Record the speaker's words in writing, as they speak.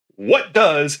What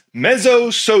does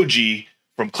Mezo Shoji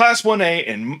from Class 1A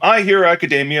in My Hero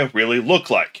Academia really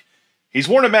look like? He's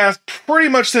worn a mask pretty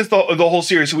much since the whole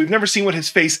series, so we've never seen what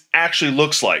his face actually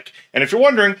looks like. And if you're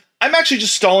wondering, I'm actually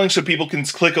just stalling so people can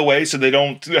click away so they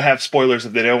don't have spoilers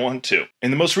if they don't want to. In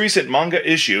the most recent manga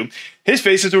issue, his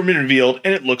face has been revealed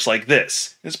and it looks like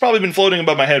this. It's probably been floating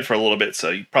above my head for a little bit, so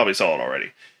you probably saw it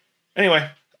already. Anyway,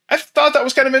 I thought that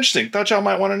was kind of interesting. Thought y'all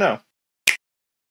might want to know.